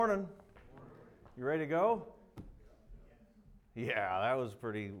Morning. You ready to go? Yeah, that was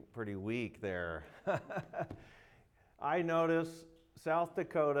pretty weak there. I notice South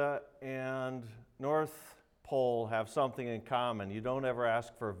Dakota and North Pole have something in common. You don't ever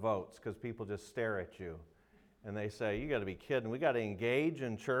ask for votes because people just stare at you. And they say, you got to be kidding. We got to engage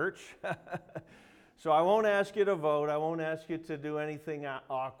in church. So I won't ask you to vote. I won't ask you to do anything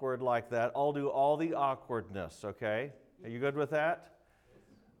awkward like that. I'll do all the awkwardness, okay? Are you good with that?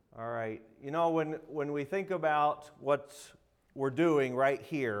 All right. You know, when we think about what we're doing right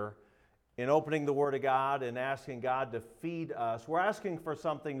here in opening the Word of God and asking God to feed us, we're asking for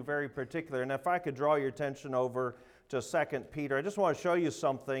something very particular. And if I could draw your attention over to 2 Peter, I just want to show you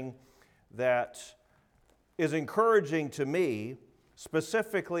something that is encouraging to me,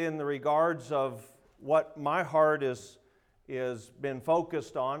 specifically in the regards of what my heart is been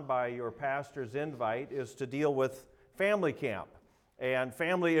focused on by your pastor's invite, is to deal with family camp and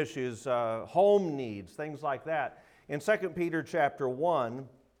family issues, home needs, things like that. In 2 Peter chapter 1,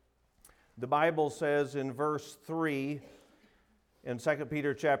 the Bible says in verse 3, in 2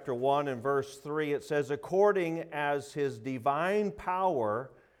 Peter chapter 1 and verse 3, it says, according as his divine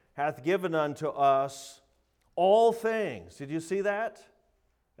power hath given unto us all things. Did you see that?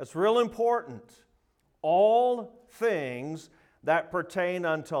 That's real important. All things that pertain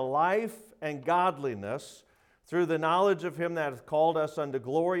unto life and godliness, through the knowledge of him that hath called us unto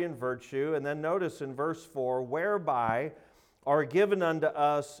glory and virtue. And then notice in verse 4, whereby are given unto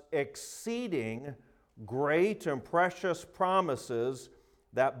us exceeding great and precious promises,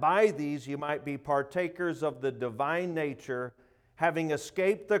 that by these you might be partakers of the divine nature, having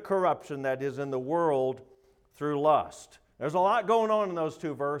escaped the corruption that is in the world through lust. There's a lot going on in those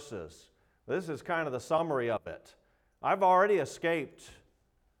two verses. This is kind of the summary of it. I've already escaped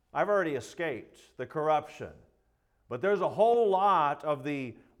the corruption. But there's a whole lot of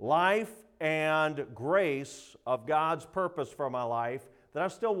the life and grace of God's purpose for my life that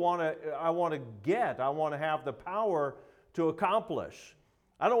I want to have the power to accomplish.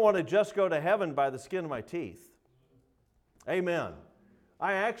 I don't want to just go to heaven by the skin of my teeth. Amen.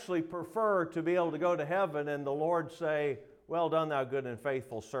 I actually prefer to be able to go to heaven and the Lord say, well done, thou good and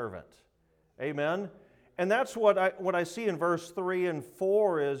faithful servant. Amen. And that's what I see in verse 3 and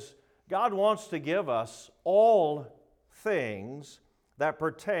 4 is God wants to give us all things that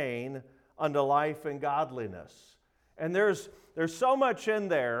pertain unto life and godliness. And there's so much in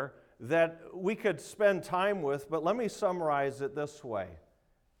there that we could spend time with, but let me summarize it this way.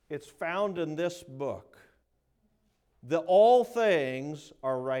 It's found in this book. The all things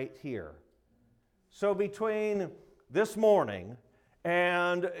are right here. So between this morning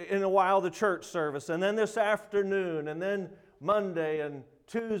and in a while the church service, and then this afternoon, and then Monday and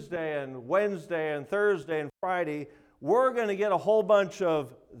Tuesday and Wednesday and Thursday and Friday, we're going to get a whole bunch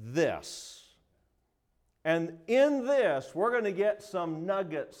of this. And in this, we're going to get some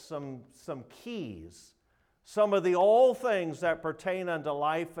nuggets, some keys, some of the all things that pertain unto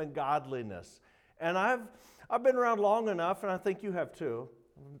life and godliness. And I've been around long enough, and I think you have too.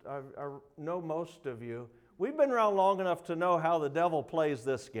 I know most of you. We've been around long enough to know how the devil plays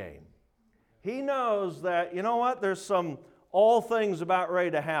this game. He knows that, you know what, there's some all things about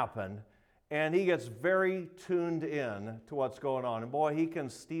ready to happen, and he gets very tuned in to what's going on. And boy, he can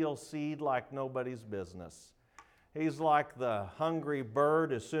steal seed like nobody's business. He's like the hungry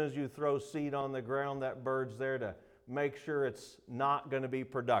bird. As soon as you throw seed on the ground, that bird's there to make sure it's not going to be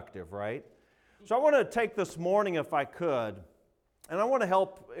productive, right? So I want to take this morning, if I could, and I want to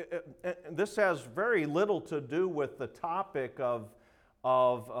help. This has very little to do with the topic of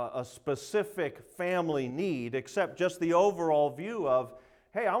a specific family need, except just the overall view of,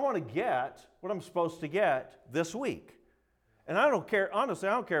 hey, I want to get what I'm supposed to get this week. And I don't care, honestly,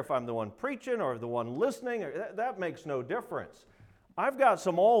 I don't care if I'm the one preaching or the one listening. That makes no difference. I've got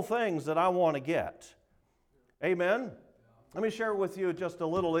some all things that I want to get. Amen? Let me share with you just a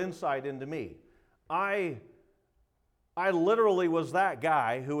little insight into me. I literally was that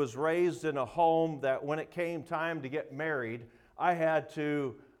guy who was raised in a home that when it came time to get married, I had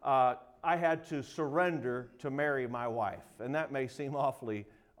to surrender to marry my wife. And that may seem awfully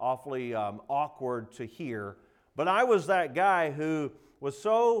awkward to hear. But I was that guy who was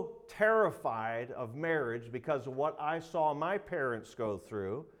so terrified of marriage because of what I saw my parents go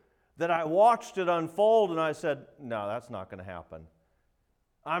through that I watched it unfold and I said, no, that's not going to happen.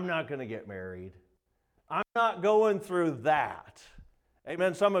 I'm not going to get married. I'm not going through that.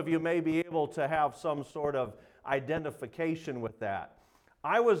 Amen. Some of you may be able to have some sort of identification with that.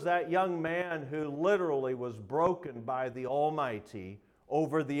 I was that young man who literally was broken by the Almighty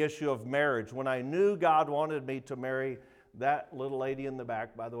over the issue of marriage. When I knew God wanted me to marry That little lady in the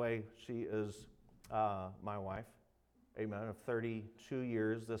back, by the way, she is my wife, amen, of 32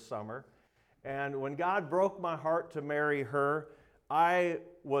 years this summer. And when God broke my heart to marry her, I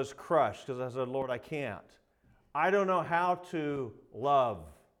was crushed because I said, Lord, I can't. I don't know how to love.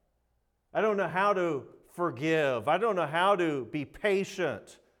 I don't know how to forgive. I don't know how to be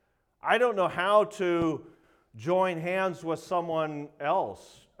patient. I don't know how to join hands with someone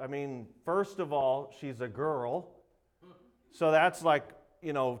else. I mean, first of all, she's a girl. So that's like,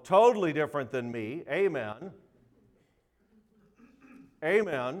 totally different than me. Amen.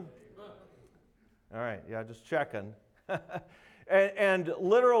 Amen. All right, yeah, just checking. and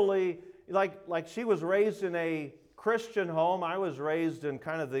literally, like she was raised in a Christian home. I was raised in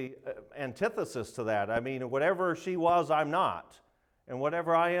kind of the antithesis to that. I mean, whatever she was, I'm not. And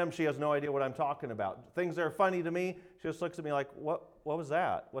whatever I am, she has no idea what I'm talking about. Things that are funny to me, she just looks at me like, what was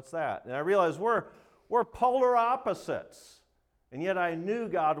that? What's that? And I realized we're polar opposites. And yet I knew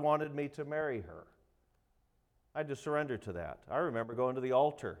God wanted me to marry her. I had to surrender to that. I remember going to the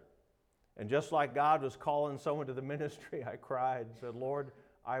altar. And just like God was calling someone to the ministry, I cried and said, Lord,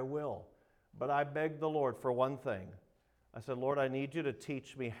 I will. But I begged the Lord for one thing. I said, Lord, I need you to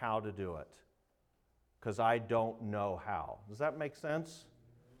teach me how to do it, because I don't know how. Does that make sense?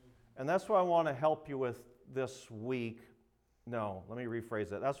 And that's what I want to help you with this week. No, let me rephrase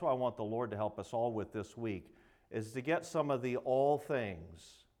that. That's what I want the Lord to help us all with this week, is to get some of the all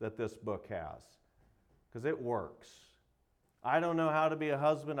things that this book has, because it works. I don't know how to be a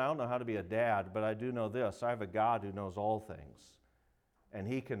husband. I don't know how to be a dad, but I do know this. I have a God who knows all things, and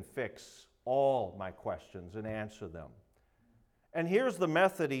He can fix all my questions and answer them. And here's the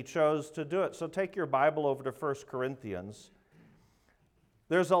method He chose to do it. So take your Bible over to 1 Corinthians.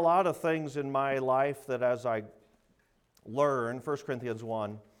 There's a lot of things in my life that as I learn, 1 Corinthians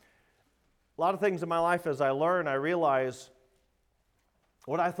 1, a lot of things in my life as I learn, I realize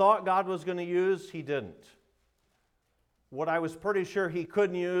what I thought God was going to use, He didn't. What I was pretty sure He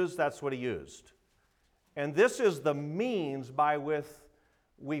couldn't use, that's what He used. And this is the means by which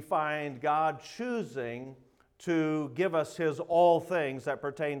we find God choosing to give us His all things that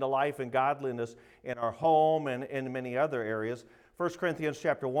pertain to life and godliness in our home and in many other areas. 1 Corinthians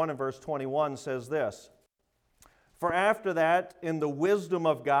chapter 1 and verse 21 says this, For after that, in the wisdom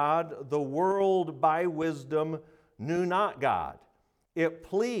of God, the world by wisdom knew not God. It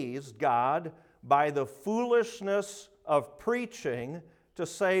pleased God by the foolishness of preaching to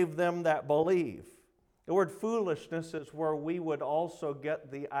save them that believe. The word foolishness is where we would also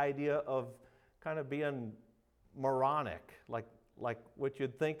get the idea of kind of being moronic, like what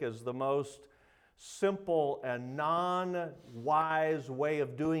you'd think is the most simple and non-wise way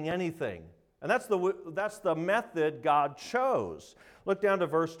of doing anything. And that's the method God chose. Look down to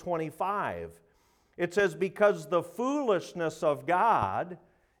verse 25. It says, because the foolishness of God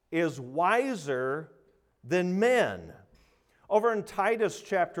is wiser than men. Over in Titus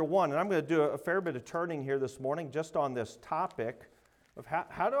chapter 1, and I'm going to do a fair bit of turning here this morning just on this topic of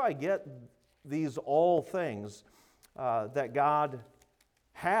how do I get these all things that God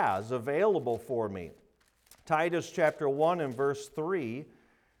has available for me. Titus chapter 1 and verse 3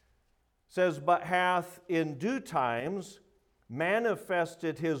 says, but hath in due times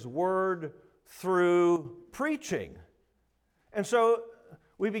manifested His word through preaching. And so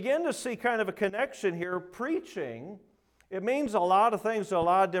we begin to see kind of a connection here. Preaching, it means a lot of things to a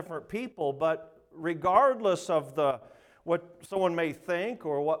lot of different people, but regardless of what someone may think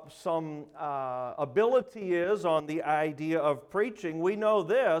or what some ability is on the idea of preaching, we know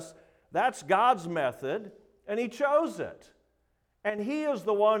this, that's God's method, and He chose it. And He is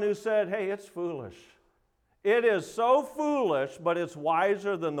the one who said, hey, it's foolish. It is so foolish, but it's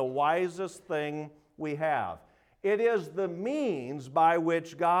wiser than the wisest thing we have. It is the means by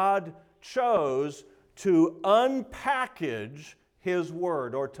which God chose to unpackage His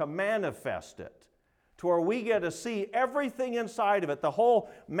Word or to manifest it, to where we get to see everything inside of it, the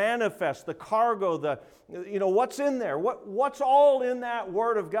whole manifest, the cargo, what's in there, what's all in that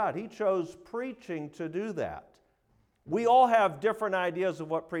Word of God. He chose preaching to do that. We all have different ideas of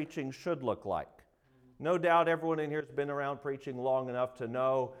what preaching should look like. No doubt everyone in here has been around preaching long enough to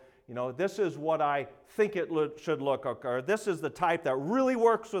know, this is what I think it should look like, or this is the type that really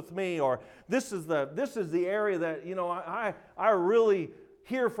works with me, or this is the area that, I really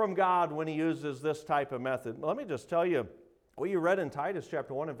hear from God when He uses this type of method. Let me just tell you, what you read in Titus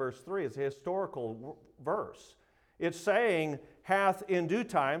chapter 1 and verse 3 is a historical verse. It's saying, hath in due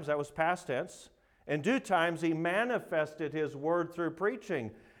times, that was past tense, in due times He manifested His word through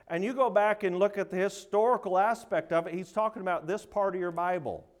preaching. And you go back and look at the historical aspect of it, He's talking about this part of your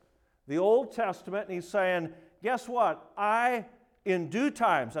Bible, the Old Testament, and He's saying, guess what? In due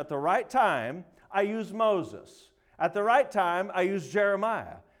times, at the right time, I use Moses. At the right time, I use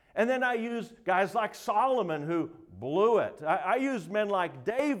Jeremiah. And then I use guys like Solomon who blew it. I used men like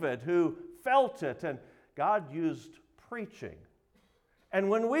David who felt it. And God used preaching. And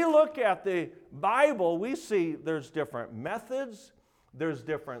when we look at the Bible, we see there's different methods, there's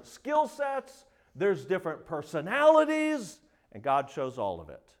different skill sets, there's different personalities, and God shows all of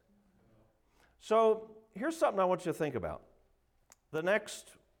it. So here's something I want you to think about. The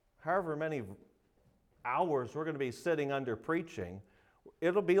next however many hours we're going to be sitting under preaching,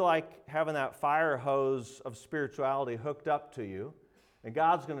 it'll be like having that fire hose of spirituality hooked up to you, and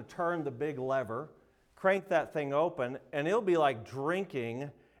God's going to turn the big lever, crank that thing open, and it'll be like drinking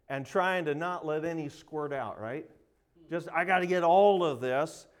and trying to not let any squirt out, right? Just, I got to get all of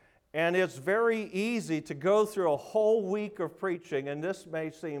this. And it's very easy to go through a whole week of preaching, and this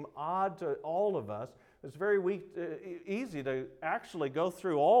may seem odd to all of us. It's very easy to actually go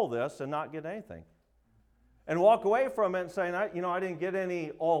through all this and not get anything. And walk away from it and saying, I didn't get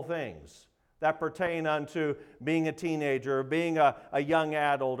any all things that pertain unto being a teenager, or being a young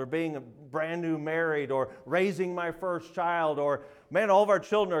adult, or being a brand new married, or raising my first child, or, man, all of our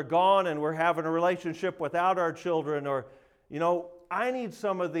children are gone and we're having a relationship without our children, or, I need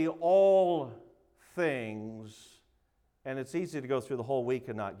some of the all things, and it's easy to go through the whole week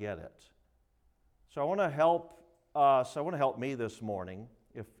and not get it. So I want to help us. I want to help me this morning.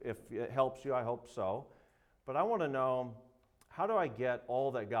 If it helps you, I hope so. But I want to know, how do I get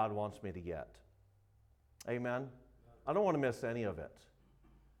all that God wants me to get? Amen? I don't want to miss any of it.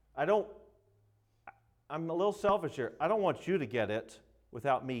 I'm a little selfish here. I don't want you to get it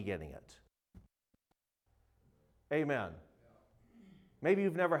without me getting it. Amen. Maybe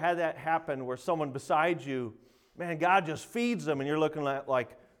you've never had that happen where someone beside you, man, God just feeds them, and you're looking at like,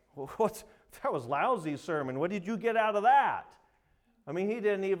 that was lousy sermon. What did you get out of that? I mean, he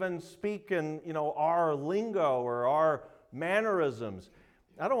didn't even speak in, our lingo or our mannerisms.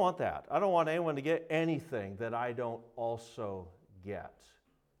 I don't want that. I don't want anyone to get anything that I don't also get.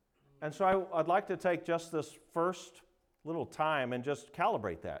 And so I'd like to take just this first little time and just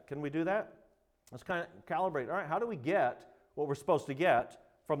calibrate that. Can we do that? Let's kind of calibrate. All right, how do we get what we're supposed to get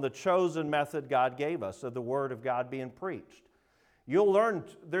from the chosen method God gave us of the Word of God being preached? You'll learn,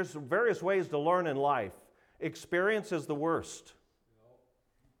 there's various ways to learn in life. Experience is the worst.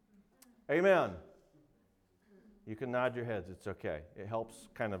 Amen. You can nod your heads, it's okay. It helps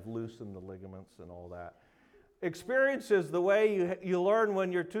kind of loosen the ligaments and all that. Experience is the way you learn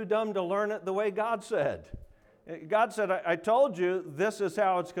when you're too dumb to learn it the way God said. God said, I told you this is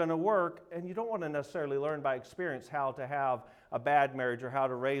how it's going to work, and you don't want to necessarily learn by experience how to have a bad marriage or how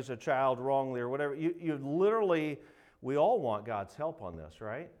to raise a child wrongly or whatever. You literally, we all want God's help on this,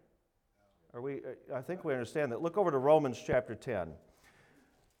 right? I think we understand that. Look over to Romans chapter 10.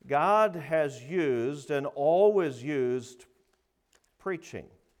 God has used and always used preaching.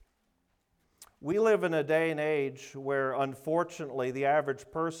 We live in a day and age where, unfortunately, the average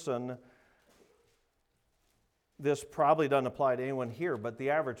person, this probably doesn't apply to anyone here, but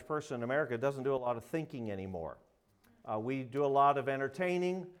the average person in America doesn't do a lot of thinking anymore. We do a lot of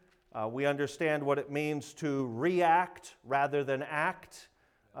entertaining. We understand what it means to react rather than act,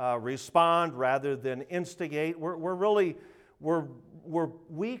 respond rather than instigate. We're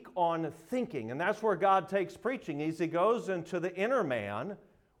weak on thinking, and that's where God takes preaching. As He goes into the inner man,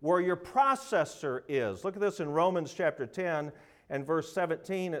 where your processor is. Look at this in Romans chapter 10 and verse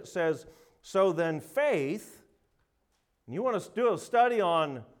 17. It says, so then faith, and you want to do a study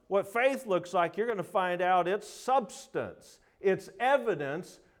on what faith looks like, you're going to find out its substance, its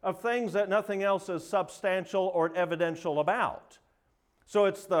evidence of things that nothing else is substantial or evidential about. So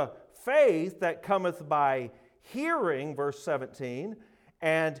it's the faith that cometh by hearing, verse 17,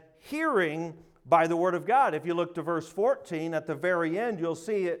 and hearing by the Word of God. If you look to verse 14, at the very end, you'll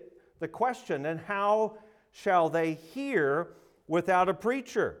see the question, and how shall they hear without a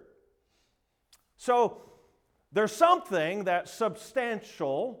preacher? So there's something that's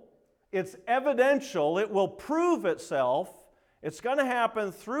substantial, it's evidential, it will prove itself. It's going to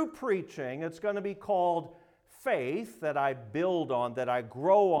happen through preaching. It's going to be called faith that I build on, that I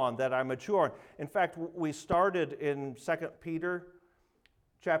grow on, that I mature on. In fact, we started in 2 Peter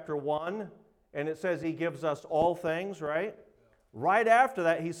chapter 1, and it says He gives us all things, right? Right after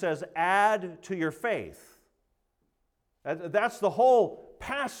that, He says, add to your faith. That's the whole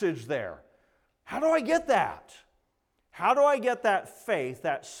passage there. How do I get that? How do I get that faith,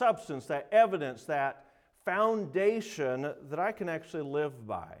 that substance, that evidence, that foundation that I can actually live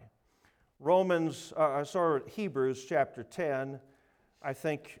by? Hebrews chapter 10, I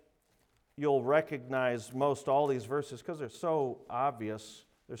think you'll recognize most all these verses because they're so obvious.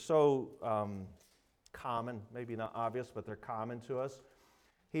 They're so common, maybe not obvious, but they're common to us.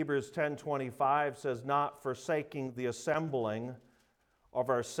 Hebrews 10:25 says, not forsaking the assembling of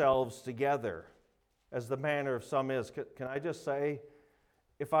ourselves together, as the manner of some is. Can I just say,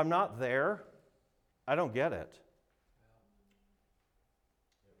 if I'm not there, I don't get it.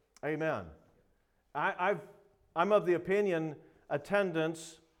 Amen. I'm of the opinion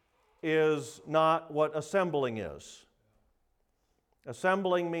attendance is not what assembling is.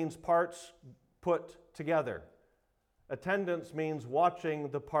 Assembling means parts put together. Attendance means watching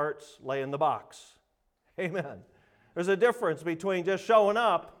the parts lay in the box. Amen. There's a difference between just showing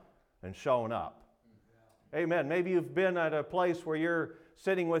up and showing up. Amen. Maybe you've been at a place where you're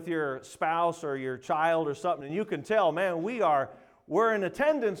sitting with your spouse or your child or something, and you can tell, man, we're in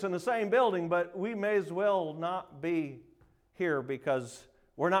attendance in the same building, but we may as well not be here because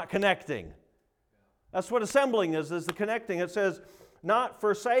we're not connecting. That's what assembling is the connecting. It says, not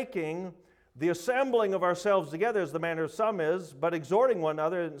forsaking the assembling of ourselves together, as the manner of some is, but exhorting one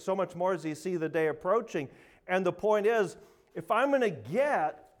another, and so much more as you see the day approaching. And the point is, if I'm going to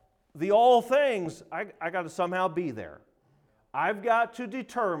get the all things, I got to somehow be there. I've got to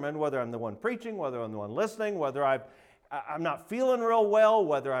determine whether I'm the one preaching, whether I'm the one listening, whether I'm not feeling real well,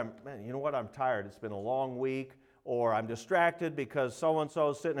 whether I'm tired, it's been a long week, or I'm distracted because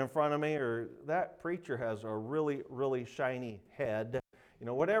so-and-so is sitting in front of me, or that preacher has a really, really shiny head.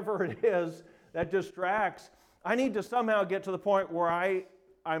 Whatever it is that distracts, I need to somehow get to the point where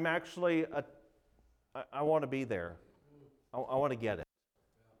I'm actually, I want to be there. I want to get it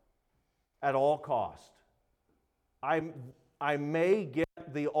at all cost. I may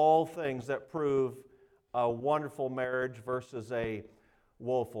get the all things that prove a wonderful marriage versus a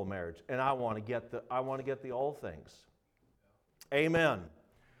woeful marriage, and I want to get the all things. Amen.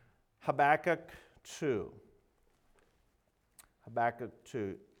 Habakkuk 2. Habakkuk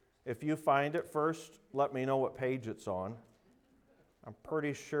 2. If you find it first, let me know what page it's on. I'm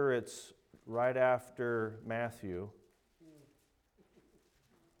pretty sure it's right after Matthew.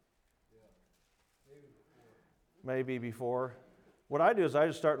 Maybe before. What I do is I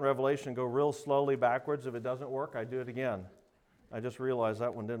just start in Revelation and go real slowly backwards. If it doesn't work, I do it again. I just realized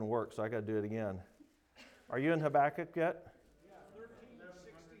that one didn't work, so I got to do it again. Are you in Habakkuk yet? Yeah,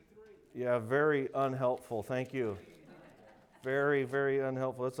 1363. Yeah, very unhelpful. Thank you. Very, very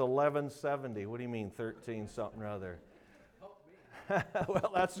unhelpful. It's 1170. What do you mean 13 something or other? Help me.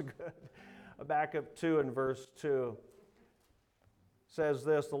 Well, that's good. Habakkuk 2 and verse 2 says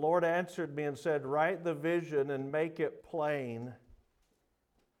this, the Lord answered me and said, write the vision and make it plain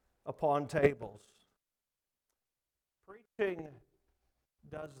upon tables. Preaching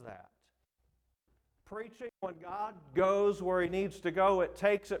does that. Preaching, when God goes where He needs to go, it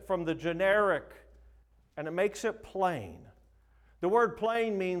takes it from the generic and it makes it plain. The word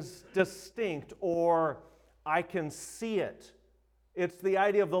plain means distinct, or I can see it. It's the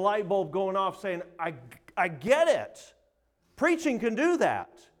idea of the light bulb going off saying, I get it. Preaching can do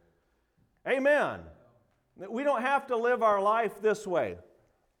that. Amen. We don't have to live our life this way,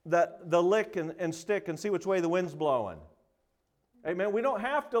 that the lick and stick and see which way the wind's blowing. Amen. We don't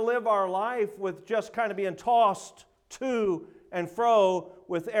have to live our life with just kind of being tossed to and fro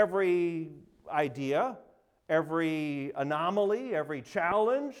with every idea, every anomaly, every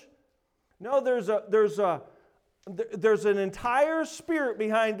challenge. No, there's an entire spirit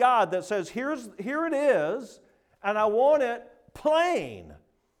behind God that says, here it is, and I want it plain.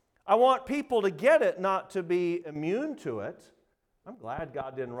 I want people to get it, not to be immune to it. I'm glad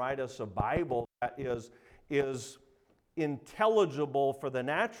God didn't write us a Bible that is intelligible for the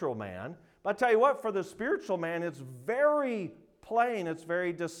natural man. But I tell you what, for the spiritual man, it's very plain, it's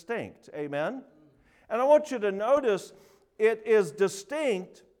very distinct. Amen? And I want you to notice it is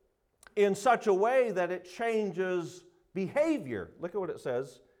distinct in such a way that it changes behavior. Look at what it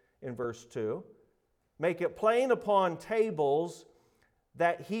says in verse 2. Make it plain upon tables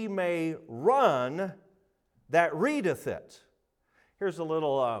that he may run that readeth it. Here's a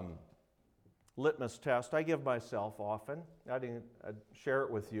little litmus test I give myself often. I'd share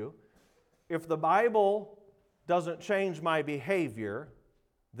it with you. If the Bible doesn't change my behavior,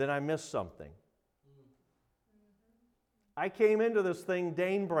 then I miss something. I came into this thing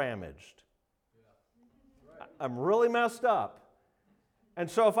Dane Bramaged. I'm really messed up. And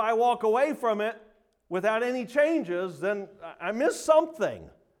so if I walk away from it without any changes, then I miss something.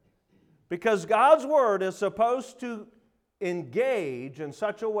 Because God's Word is supposed to engage in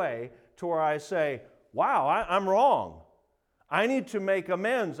such a way to where I say, wow, I'm wrong. I need to make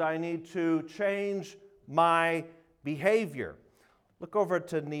amends. I need to change my behavior. Look over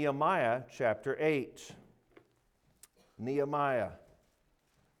to Nehemiah chapter 8. Nehemiah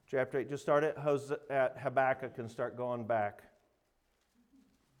chapter 8. Just start at Habakkuk and start going back.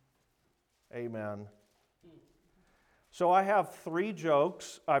 Amen. So I have 3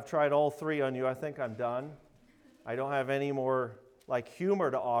 jokes. I've tried all 3 on you. I think I'm done. I don't have any more like humor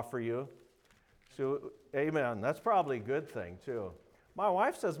to offer you. So, amen. That's probably a good thing too. My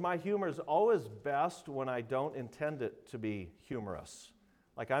wife says my humor is always best when I don't intend it to be humorous.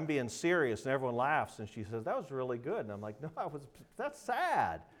 Like I'm being serious and everyone laughs and she says, that was really good. And I'm like, no, that's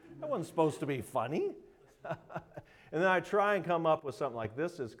sad. That wasn't supposed to be funny. And then I try and come up with something like,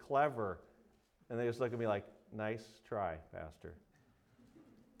 this is clever. And they just look at me like, nice try, Pastor.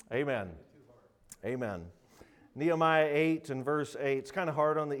 Amen. Amen. Nehemiah 8 and verse 8. It's kind of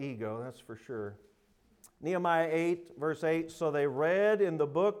hard on the ego, that's for sure. Nehemiah 8, verse 8. So they read in the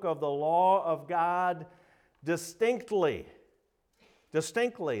book of the law of God distinctly.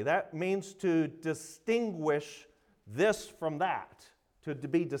 Distinctly. That means to distinguish this from that. To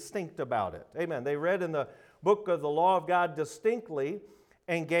be distinct about it. Amen. They read in the book of the law of God distinctly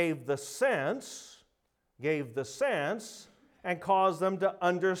and gave the sense, and caused them to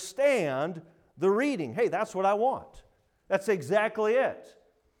understand the reading. Hey, that's what I want. That's exactly it.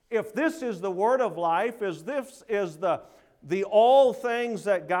 If this is the word of life, if this is the all things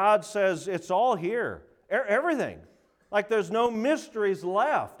that God says, it's all here. Everything. Like there's no mysteries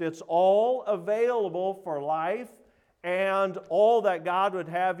left. It's all available for life and all that God would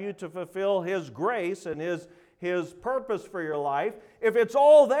have you to fulfill His grace and His purpose for your life. If it's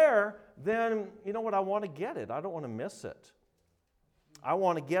all there, then you know what? I want to get it. I don't want to miss it. I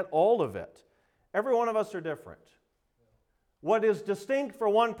want to get all of it. Every one of us are different. What is distinct for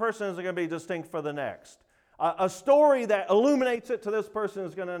one person isn't going to be distinct for the next. A story that illuminates it to this person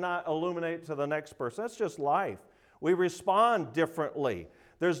is going to not illuminate to the next person. That's just life. We respond differently.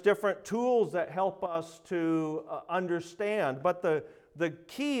 There's different tools that help us to understand. But the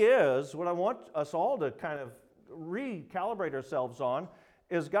key is, what I want us all to kind of recalibrate ourselves on,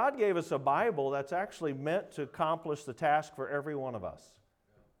 is God gave us a Bible that's actually meant to accomplish the task for every one of us.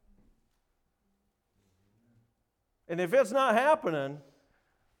 And if it's not happening,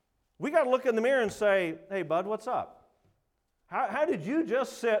 we got to look in the mirror and say, hey, bud, what's up? How did you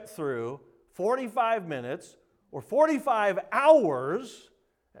just sit through 45 minutes or 45 hours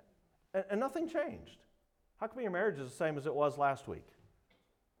and nothing changed? How come your marriage is the same as it was last week?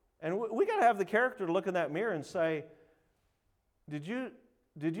 And we got to have the character to look in that mirror and say, did you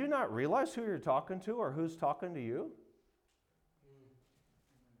not realize who you're talking to or who's talking to you?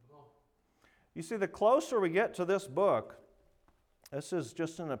 You see, the closer we get to this book, this is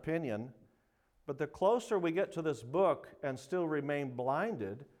just an opinion, but the closer we get to this book and still remain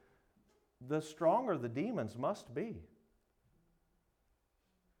blinded, the stronger the demons must be.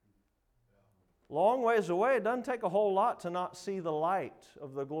 Long ways away, it doesn't take a whole lot to not see the light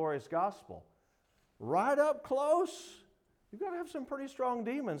of the glorious gospel. Right up close, you've got to have some pretty strong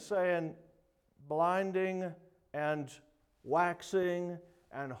demons saying blinding and waxing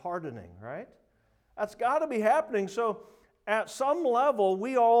and hardening, right? That's got to be happening. So at some level,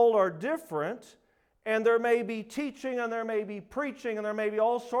 we all are different, and there may be teaching, and there may be preaching, and there may be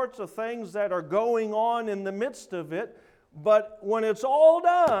all sorts of things that are going on in the midst of it. But when it's all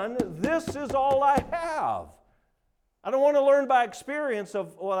done, this is all I have. I don't want to learn by experience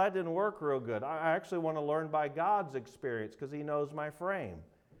of, well, that didn't work real good. I actually want to learn by God's experience because He knows my frame.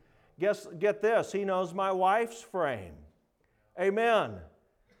 Get this, He knows my wife's frame. Amen.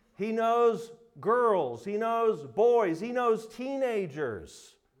 He knows girls. He knows boys. He knows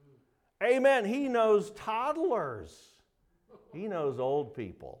teenagers. Amen. He knows toddlers. He knows old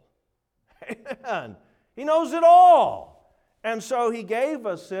people. Amen. He knows it all. And so He gave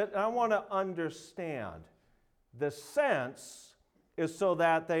us it, and I want to understand. The sense is so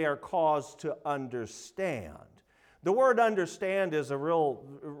that they are caused to understand. The word understand is a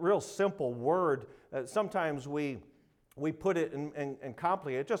real simple word. Sometimes we put it and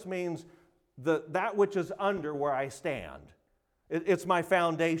complicate it. It just means that which is under where I stand. It's my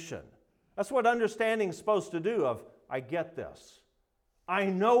foundation. That's what understanding is supposed to do of, I get this. I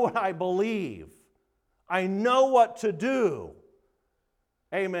know what I believe. I know what to do.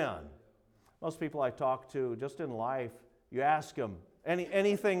 Amen. Most people I talk to, just in life, you ask them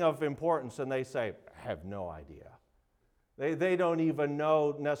anything of importance, and they say, I have no idea. They don't even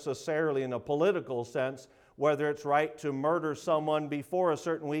know necessarily in a political sense whether it's right to murder someone before a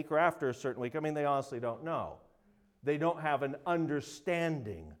certain week or after a certain week. I mean, they honestly don't know. They don't have an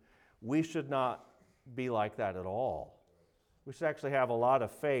understanding. We should not be like that at all. We should actually have a lot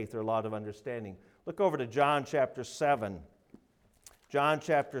of faith or a lot of understanding. Look over to John chapter 7. John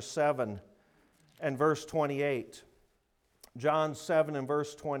chapter 7 and verse 28. John 7 and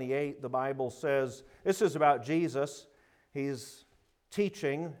verse 28, the Bible says, this is about Jesus. He's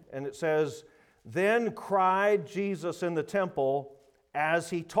teaching, and it says, "Then cried Jesus in the temple as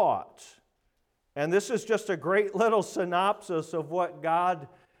he taught." And this is just a great little synopsis of what God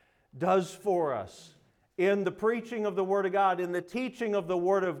does for us. In the preaching of the Word of God, in the teaching of the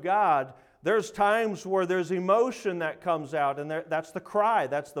Word of God, there's times where there's emotion that comes out, and that's the cry,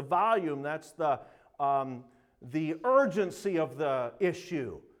 that's the volume, that's the urgency of the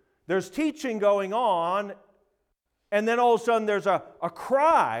issue. There's teaching going on, and then all of a sudden there's a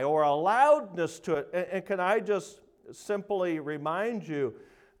cry or a loudness to it. And can I just simply remind you,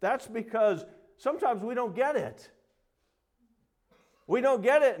 that's because sometimes we don't get it. We don't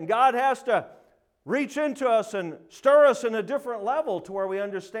get it, and God has to reach into us and stir us in a different level to where we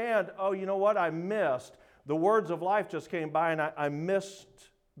understand, oh, you know what, I missed. The words of life just came by, and I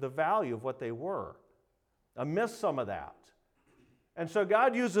missed the value of what they were. I missed some of that. And so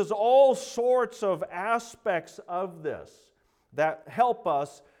God uses all sorts of aspects of this that help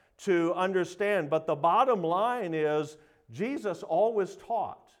us to understand. But the bottom line is Jesus always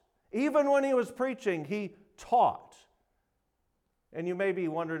taught. Even when he was preaching, he taught. And you may be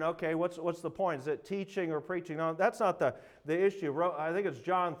wondering, okay, what's the point? Is it teaching or preaching? No, that's not the issue. I think it's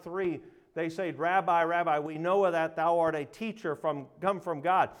John 3. They say, "Rabbi, Rabbi, we know that thou art a teacher come from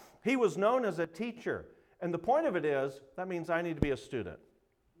God." He was known as a teacher. And the point of it is, that means I need to be a student.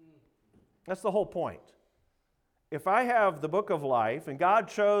 That's the whole point. If I have the book of life, and God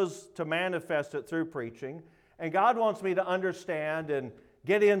chose to manifest it through preaching, and God wants me to understand and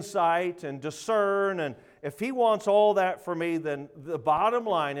get insight and discern, and if he wants all that for me, then the bottom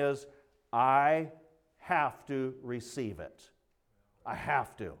line is I have to receive it. I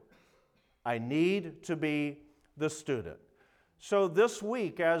have to. I need to be the student. So this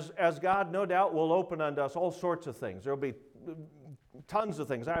week, as God no doubt will open unto us all sorts of things. There will be tons of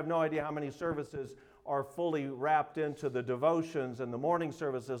things. I have no idea how many services are fully wrapped into the devotions and the morning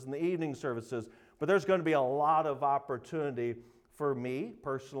services and the evening services, but there's going to be a lot of opportunity for me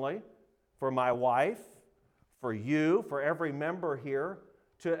personally, for my wife, for you, for every member here,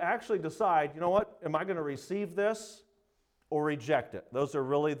 to actually decide, you know what, am I going to receive this or reject it? Those are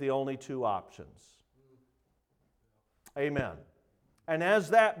really the only two options. Amen. And as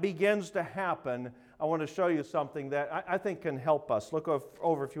that begins to happen, I want to show you something that I think can help us. Look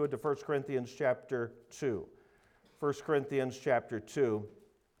over, if you would, to 1 Corinthians chapter 2. 1 Corinthians chapter 2.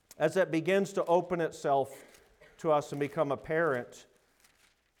 As that begins to open itself to us and become apparent,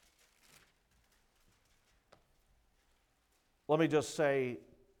 let me just say,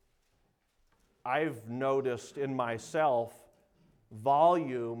 I've noticed in myself,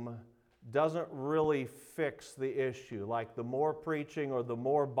 volume doesn't really fix the issue. Like the more preaching or the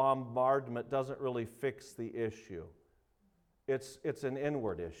more bombardment doesn't really fix the issue. It's an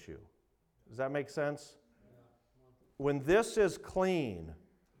inward issue. Does that make sense? When this is clean,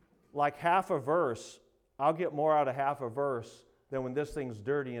 like half a verse, I'll get more out of half a verse than when this thing's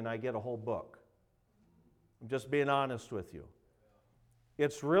dirty and I get a whole book. I'm just being honest with you.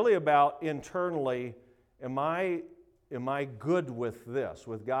 It's really about internally, am I good with this,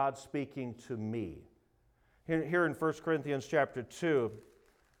 with God speaking to me? Here in 1 Corinthians chapter 2,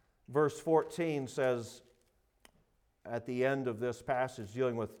 verse 14 says, at the end of this passage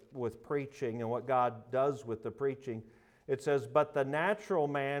dealing with preaching and what God does with the preaching, it says, "But the natural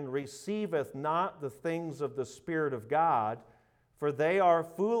man receiveth not the things of the Spirit of God, for they are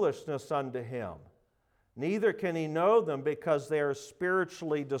foolishness unto him. Neither can he know them, because they are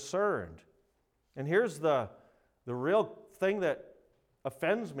spiritually discerned." And here's the real thing that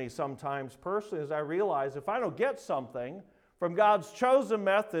offends me sometimes personally, is I realize if I don't get something from God's chosen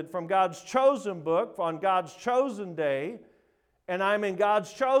method, from God's chosen book, on God's chosen day, and I'm in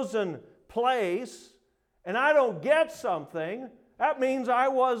God's chosen place, and I don't get something, that means I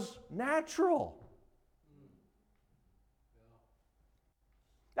was natural.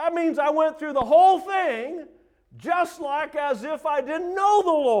 That means I went through the whole thing just like as if I didn't know the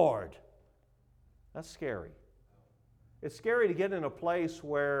Lord. That's scary. It's scary to get in a place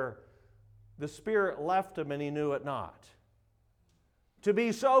where the Spirit left him and he knew it not. To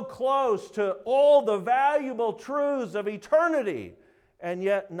be so close to all the valuable truths of eternity and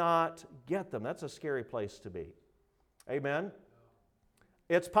yet not get them. That's a scary place to be. Amen?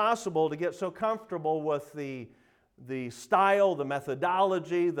 It's possible to get so comfortable with the style, the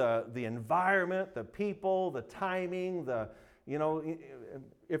methodology, the environment, the people, the timing,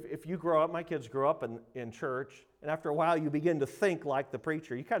 if you grow up, my kids grow up in church, and after a while you begin to think like the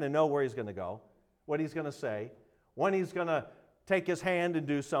preacher. You kind of know where he's going to go, what he's going to say, when he's going to take his hand and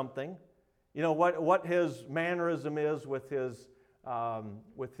do something. You know, what his mannerism is with his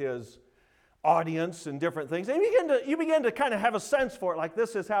audience and different things. And you begin to kind of have a sense for it, like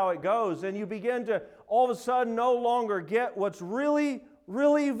this is how it goes. And you begin to all of a sudden no longer get what's really,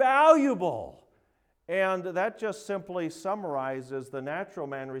 really valuable. And that just simply summarizes the natural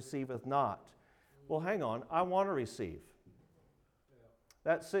man receiveth not. Well, hang on, I want to receive.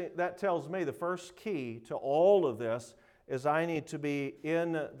 That tells me the first key to all of this is I need to be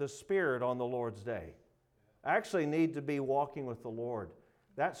in the Spirit on the Lord's day. I actually need to be walking with the Lord.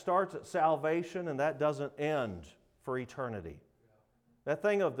 That starts at salvation and that doesn't end for eternity. That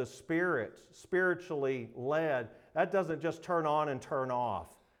thing of the Spirit, spiritually led, that doesn't just turn on and turn off.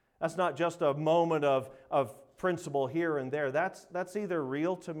 That's not just a moment of principle here and there. That's either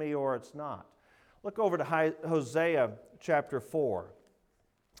real to me or it's not. Look over to Hosea chapter 4.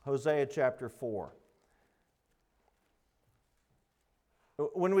 Hosea chapter 4.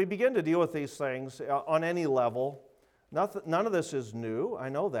 When we begin to deal with these things on any level, none of this is new. I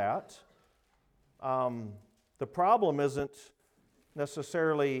know that. The problem isn't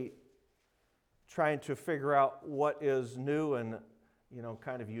necessarily trying to figure out what is new and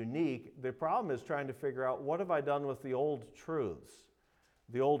kind of unique. The problem is trying to figure out what have I done with the old truths,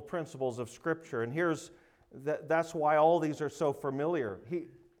 the old principles of Scripture. And that's why all these are so familiar.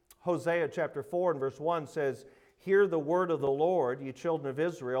 Hosea chapter 4 and verse 1 says, "Hear the word of the Lord, ye children of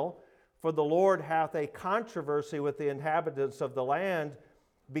Israel, for the Lord hath a controversy with the inhabitants of the land,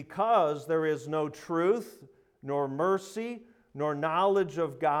 because there is no truth, nor mercy, nor knowledge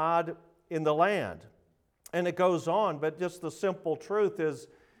of God in the land." And it goes on, but just the simple truth is,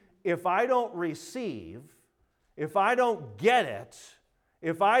 if I don't receive, if I don't get it,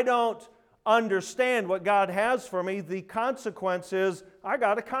 if I don't understand what God has for me, the consequence is I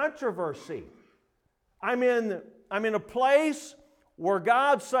got a controversy. I'm in a place where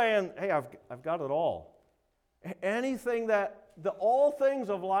God's saying, hey, I've got it all. All things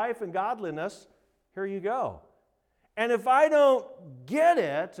of life and godliness, here you go. And if I don't get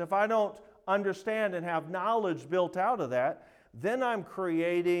it, if I don't understand and have knowledge built out of that, then I'm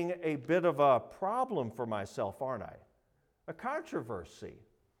creating a bit of a problem for myself, aren't I? A controversy.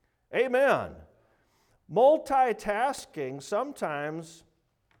 Amen. Multitasking sometimes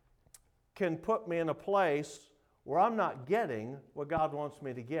can put me in a place where I'm not getting what God wants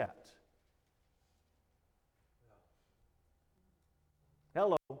me to get.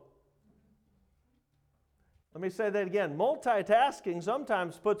 Hello. Let me say that again. Multitasking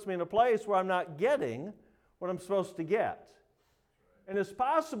sometimes puts me in a place where I'm not getting what I'm supposed to get. And it's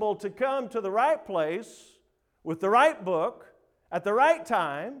possible to come to the right place with the right book at the right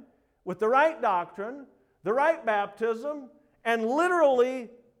time with the right doctrine, the right baptism, and literally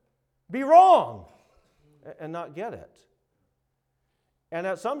be wrong and not get it. And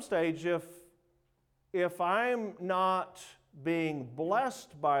at some stage, if I'm not being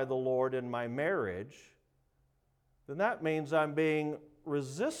blessed by the Lord in my marriage, then that means I'm being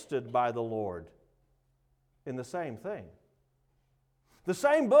resisted by the Lord in the same thing. The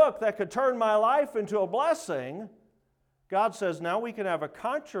same book that could turn my life into a blessing, God says, now we can have a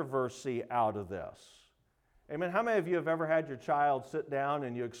controversy out of this. Amen. How many of you have ever had your child sit down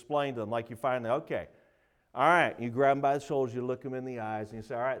and you explain to them, like you finally, okay, all right, you grab them by the shoulders, you look them in the eyes, and you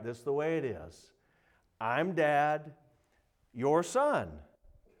say, all right, this is the way it is. I'm dad, your son.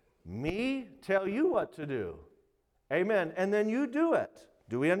 Me tell you what to do. Amen. And then you do it.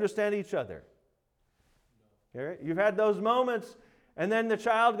 Do we understand each other? You've had those moments, and then the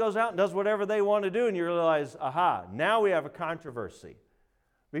child goes out and does whatever they want to do, and you realize, aha, now we have a controversy.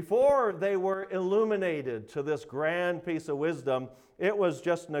 Before they were illuminated to this grand piece of wisdom, it was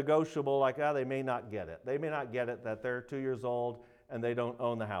just negotiable, like, they may not get it. They may not get it that they're 2 years old and they don't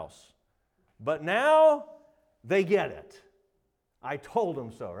own the house. But now they get it. I told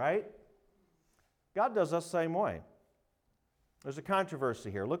them so, right? God does us the same way. There's a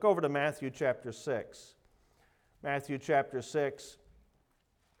controversy here. Look over to Matthew chapter 6. Matthew chapter 6.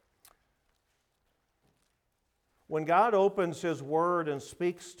 When God opens His Word and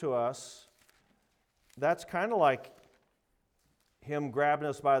speaks to us, that's kind of like Him grabbing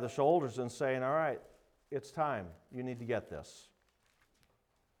us by the shoulders and saying, all right, it's time. You need to get this.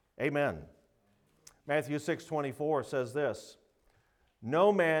 Amen. Matthew 6:24 says this,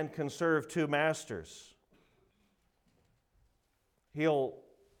 no man can serve two masters. He'll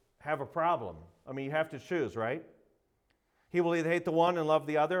have a problem. I mean, you have to choose, right? He will either hate the one and love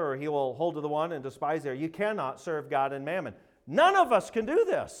the other, or he will hold to the one and despise the other. You cannot serve God and mammon. None of us can do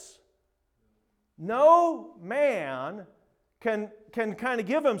this. No man can kind of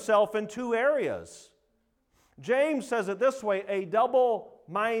give himself in two areas. James says it this way, a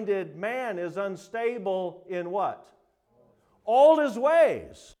double-minded man is unstable in what? All his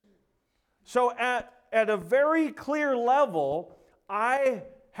ways. So at a very clear level, I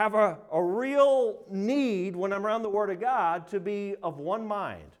have a real need when I'm around the Word of God to be of one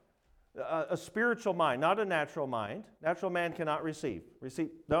mind, a spiritual mind, not a natural mind. Natural man cannot receive.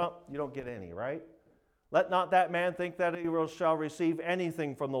 No, you don't get any, right? Let not that man think that he shall receive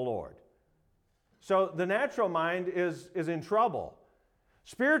anything from the Lord. So the natural mind is in trouble.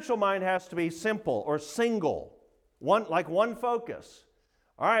 Spiritual mind has to be simple or single, like one focus.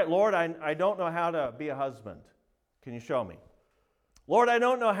 All right, Lord, I don't know how to be a husband. Can you show me? Lord, I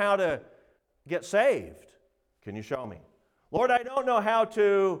don't know how to get saved. Can you show me? Lord, I don't know how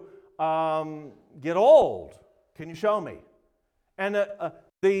to get old. Can you show me? And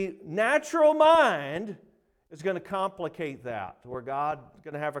the natural mind is going to complicate that, where God's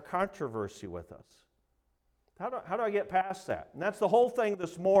going to have a controversy with us. How do I get past that? And that's the whole thing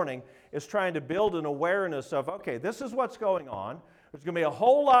this morning, is trying to build an awareness of, okay, this is what's going on. There's going to be a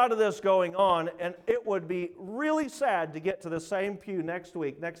whole lot of this going on, and it would be really sad to get to the same pew next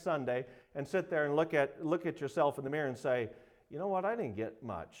week, next Sunday, and sit there and look at yourself in the mirror and say, you know what, I didn't get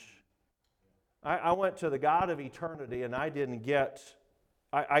much. I went to the God of eternity, and I didn't get,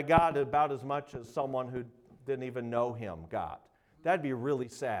 I got about as much as someone who didn't even know him got. That'd be really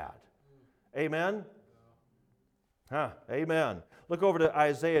sad. Amen? Amen. Look over to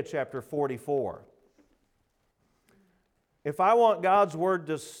Isaiah chapter 44. If I want God's word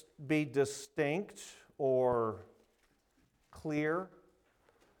to be distinct or clear,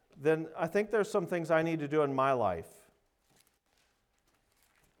 then I think there's some things I need to do in my life.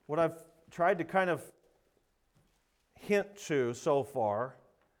 What I've tried to kind of hint to so far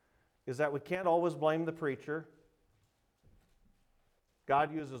is that we can't always blame the preacher.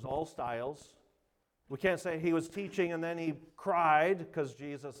 God uses all styles. We can't say he was teaching and then he cried, because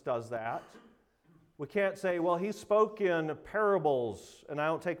Jesus does that. We can't say, well, he spoke in parables, and I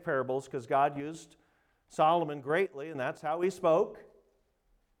don't take parables because God used Solomon greatly, and that's how he spoke.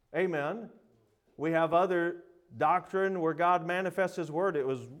 Amen. We have other doctrine where God manifests his word. It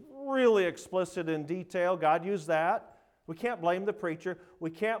was really explicit in detail. God used that. We can't blame the preacher. We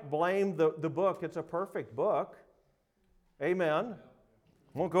can't blame the book. It's a perfect book. Amen.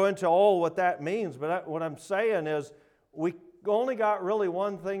 I won't go into all what that means, but what I'm saying is we only got really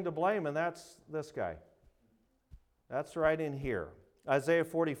one thing to blame, and that's this guy. That's right in here. Isaiah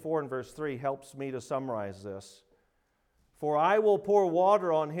 44 and verse 3 helps me to summarize this. For I will pour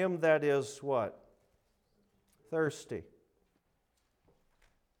water on him that is what? Thirsty.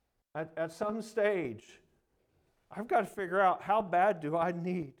 At some stage, I've got to figure out, how bad do I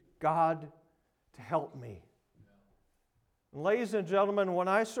need God to help me? And ladies and gentlemen, when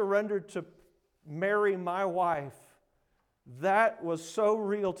I surrendered to marry my wife, that was so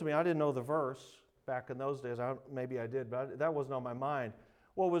real to me. I didn't know the verse back in those days. Maybe I did, but that wasn't on my mind.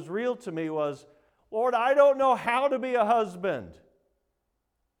 What was real to me was, Lord, I don't know how to be a husband.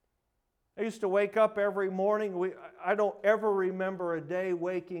 I used to wake up every morning. I don't ever remember a day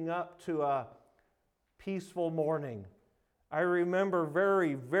waking up to a peaceful morning. I remember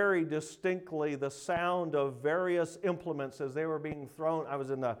very, very distinctly the sound of various implements as they were being thrown. I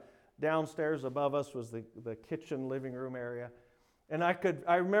was in the downstairs above us was the kitchen living room area. And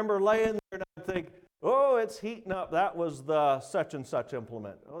I remember laying there and I'd think, oh, it's heating up. That was the such and such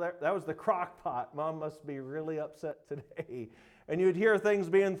implement. Oh, that was the crock pot. Mom must be really upset today. And you'd hear things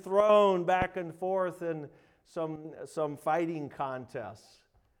being thrown back and forth in some fighting contests.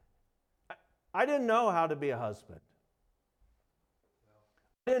 I didn't know how to be a husband.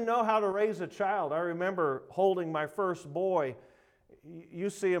 I didn't know how to raise a child. I remember holding my first boy. You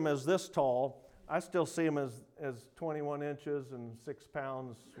see him as this tall. I still see him as 21 inches and 6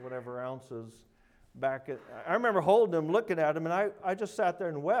 pounds, whatever ounces. I remember holding him, looking at him, and I just sat there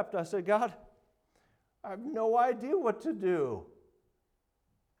and wept. I said, God, I have no idea what to do.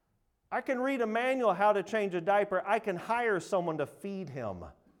 I can read a manual how to change a diaper. I can hire someone to feed him.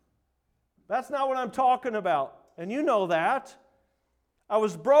 That's not what I'm talking about. And you know that. I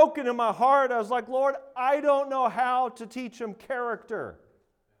was broken in my heart. I was like, Lord, I don't know how to teach him character.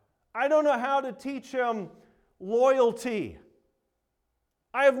 I don't know how to teach him loyalty.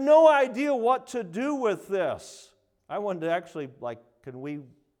 I have no idea what to do with this. I wanted to actually, can we,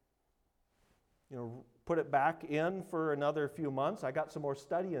 put it back in for another few months? I got some more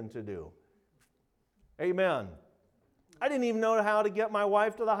studying to do. Amen. I didn't even know how to get my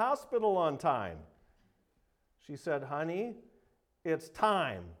wife to the hospital on time. She said, honey, it's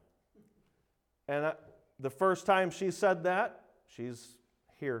time. And the first time she said that, she's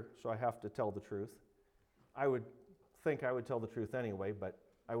here, so I have to tell the truth. I would think I would tell the truth anyway, but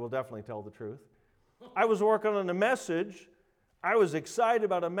I will definitely tell the truth. I was working on a message. I was excited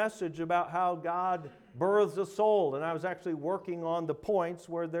about a message about how God births a soul, and I was actually working on the points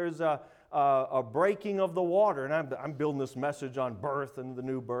where there's a breaking of the water, and I'm building this message on birth and the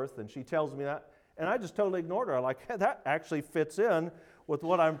new birth, and she tells me that, and I just totally ignored her. I'm like, hey, that actually fits in with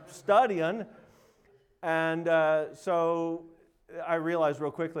what I'm studying, and so I realized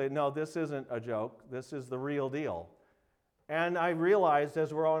real quickly, no, this isn't a joke. This is the real deal. And I realized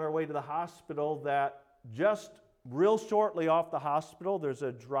as we're on our way to the hospital that just real shortly off the hospital, there's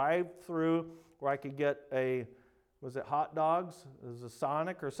a drive-through where I could get was it hot dogs? It was a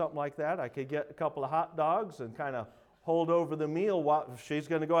Sonic or something like that. I could get a couple of hot dogs and kind of hold over the meal while if she's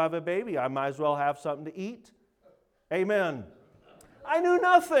going to go have a baby. I might as well have something to eat. Amen. I knew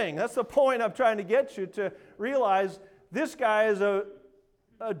nothing. That's the point I'm trying to get you to realize. This guy is a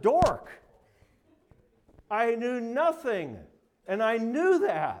dork. I knew nothing, and I knew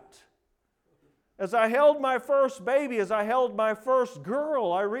that. As I held my first baby, as I held my first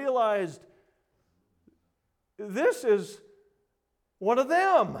girl, I realized this is one of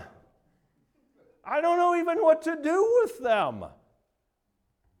them. I don't know even what to do with them.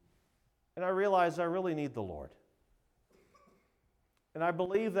 And I realized I really need the Lord. And I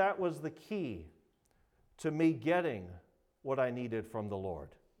believe that was the key to me getting what I needed from the Lord.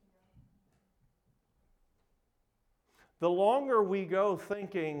 The longer we go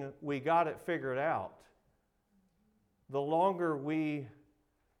thinking we got it figured out, the longer we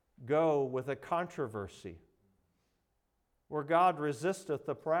go with a controversy where God resisteth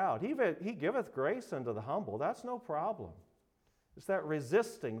the proud. He giveth grace unto the humble. That's no problem. It's that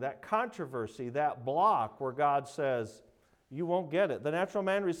resisting, that controversy, that block where God says, you won't get it. The natural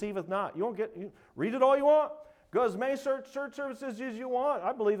man receiveth not. You won't get it. Read it all you want. Go as many church services as you want.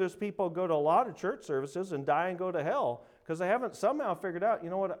 I believe there's people who go to a lot of church services and die and go to hell because they haven't somehow figured out, you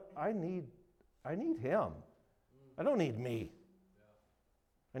know what, I need Him. I don't need me.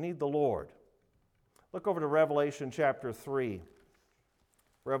 I need the Lord. Look over to Revelation chapter 3.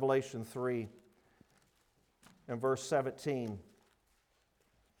 Revelation 3 and verse 17.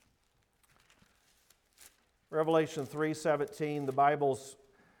 Revelation 3:17, the Bible's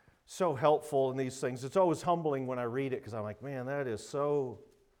so helpful in these things. It's always humbling when I read it because I'm like, man, that is so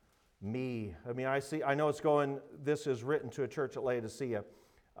me. I mean, I know it's going, this is written to a church at Laodicea.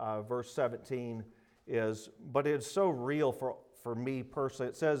 Verse 17 is, but it's so real for me personally.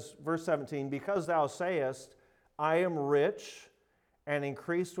 It says, verse 17, because thou sayest, I am rich and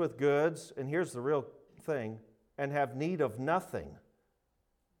increased with goods, and here's the real thing, and have need of nothing.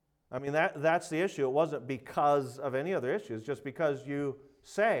 I mean, that's the issue. It wasn't because of any other issue. It's just because you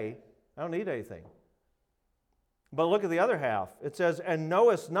say, I don't need anything. But look at the other half. It says, and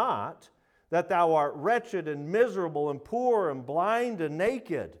knowest not that thou art wretched and miserable and poor and blind and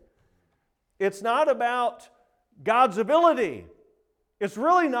naked. It's not about God's ability. It's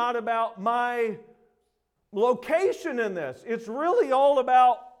really not about my location in this. It's really all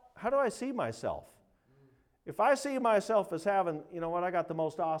about how do I see myself? If I see myself as having, you know what, I got the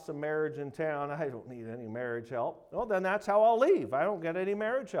most awesome marriage in town, I don't need any marriage help, well, then that's how I'll leave. I don't get any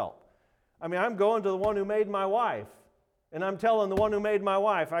marriage help. I mean, I'm going to the one who made my wife, and I'm telling the one who made my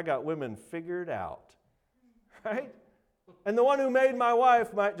wife, I got women figured out, right? And the one who made my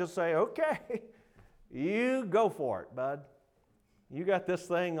wife might just say, okay, you go for it, bud. You got this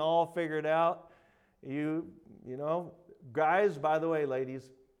thing all figured out. You know, guys, by the way,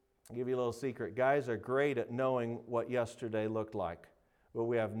 ladies, I'll give you a little secret. Guys are great at knowing what yesterday looked like, but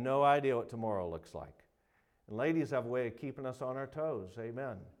we have no idea what tomorrow looks like. And ladies have a way of keeping us on our toes.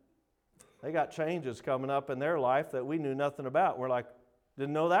 Amen. They got changes coming up in their life that we knew nothing about. We're like,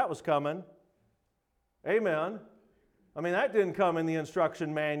 didn't know that was coming. Amen. I mean, that didn't come in the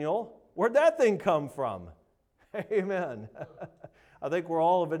instruction manual. Where'd that thing come from? Amen. I think we're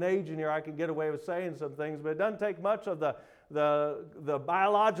all of an age in here I can get away with saying some things, but it doesn't take much of the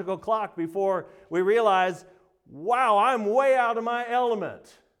biological clock before we realize, wow, I'm way out of my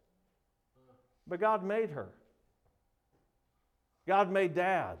element. But God made her. God made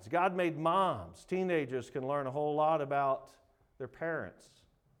dads. God made moms. Teenagers can learn a whole lot about their parents.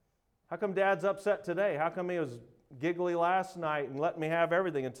 How come Dad's upset today? How come he was giggly last night and let me have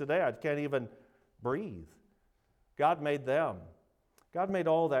everything, and today I can't even breathe? God made them. God made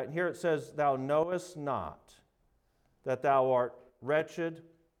all that. And here it says, thou knowest not that thou art wretched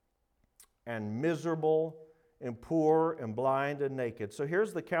and miserable and poor and blind and naked. So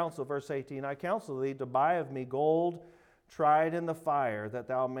here's the counsel, verse 18. I counsel thee to buy of me gold tried in the fire, that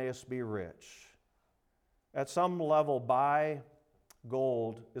thou mayest be rich. At some level, buy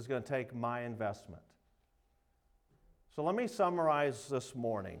gold is going to take my investment. So let me summarize this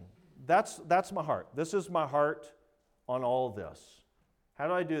morning. That's my heart. This is my heart on all of this. How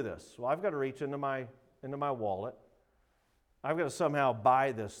do I do this? Well, I've got to reach into my wallet. I've got to somehow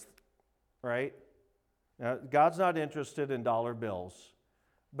buy this, right? Now, God's not interested in dollar bills,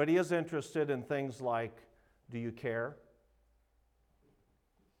 but He is interested in things like, do you care?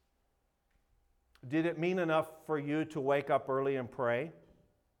 Did it mean enough for you to wake up early and pray?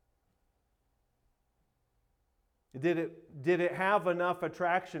 Did it have enough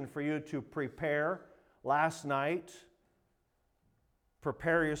attraction for you to prepare last night?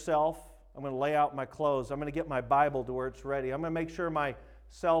 Prepare yourself. I'm going to lay out my clothes. I'm going to get my Bible to where it's ready. I'm going to make sure my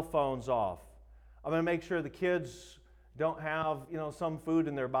cell phone's off. I'm going to make sure the kids don't have, some food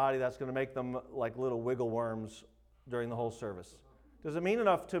in their body that's going to make them like little wiggle worms during the whole service. Does it mean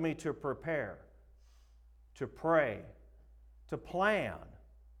enough to me to prepare, to pray, to plan?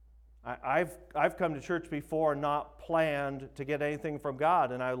 I've come to church before and not planned to get anything from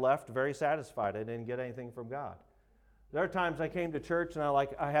God, and I left very satisfied. I didn't get anything from God. There are times I came to church and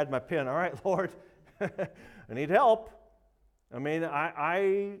I had my pen. All right, Lord, I need help. I mean,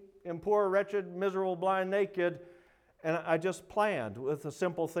 I am poor, wretched, miserable, blind, naked, and I just planned with a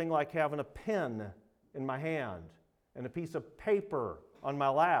simple thing like having a pen in my hand and a piece of paper on my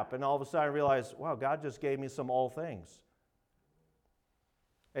lap, and all of a sudden I realized, wow, God just gave me some all things.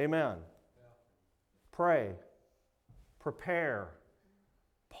 Amen. Yeah. Pray, prepare,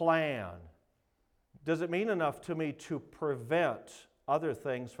 plan. Does it mean enough to me to prevent other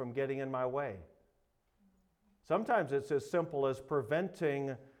things from getting in my way? Sometimes it's as simple as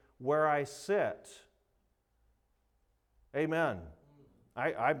preventing where I sit. Amen.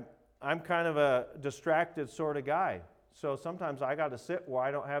 I'm kind of a distracted sort of guy, so sometimes I got to sit where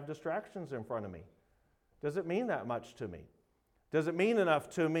I don't have distractions in front of me. Does it mean that much to me? Does it mean enough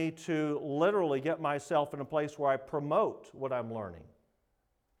to me to literally get myself in a place where I promote what I'm learning?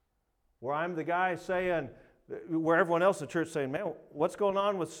 Where I'm the guy saying, where everyone else in the church saying, man, what's going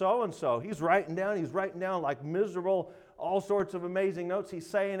on with so-and-so? He's writing down like miserable, all sorts of amazing notes. He's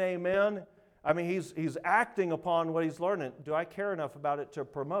saying amen. I mean, he's acting upon what he's learning. Do I care enough about it to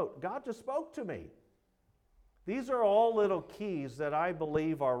promote? God just spoke to me. These are all little keys that I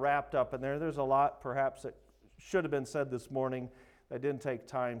believe are wrapped up in there. There's a lot perhaps that should have been said this morning that didn't take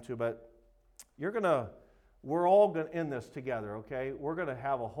time to, but we're all in this together, okay? We're going to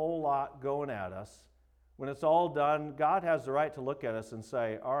have a whole lot going at us. When it's all done, God has the right to look at us and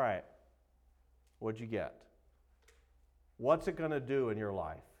say, all right, what'd you get? What's it going to do in your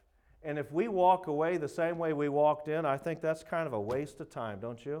life? And if we walk away the same way we walked in, I think that's kind of a waste of time,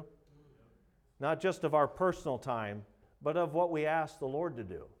 don't you? Not just of our personal time, but of what we asked the Lord to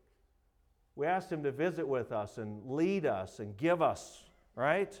do. We asked Him to visit with us and lead us and give us,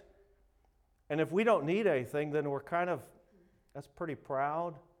 right? And if we don't need anything, then that's pretty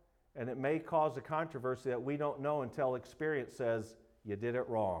proud, and it may cause a controversy that we don't know until experience says, you did it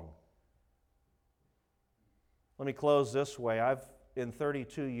wrong. Let me close this way. In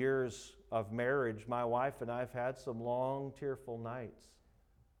 32 years of marriage, my wife and I have had some long, tearful nights.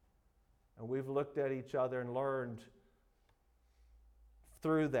 And we've looked at each other and learned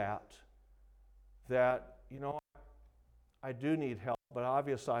through that, I do need help, but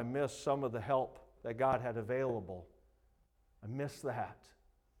obviously I miss some of the help that God had available. I miss that.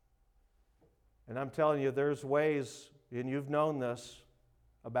 And I'm telling you, there's ways, and you've known this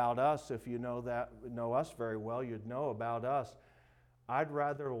about us. If you know us very well, you'd know about us. I'd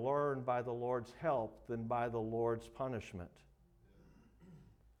rather learn by the Lord's help than by the Lord's punishment.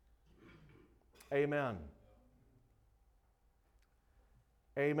 Amen.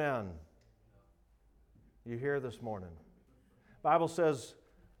 Amen. You hear this morning? The Bible says,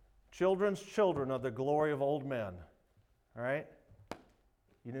 children's children are the glory of old men. All right?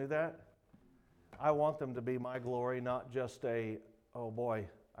 You knew that? I want them to be my glory, not just oh boy,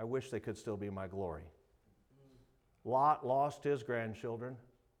 I wish they could still be my glory. Lot lost his grandchildren.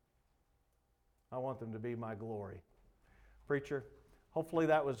 I want them to be my glory. Preacher, hopefully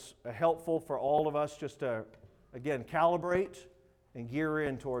that was helpful for all of us just to, again, calibrate and gear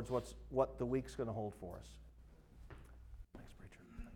in towards what the week's going to hold for us.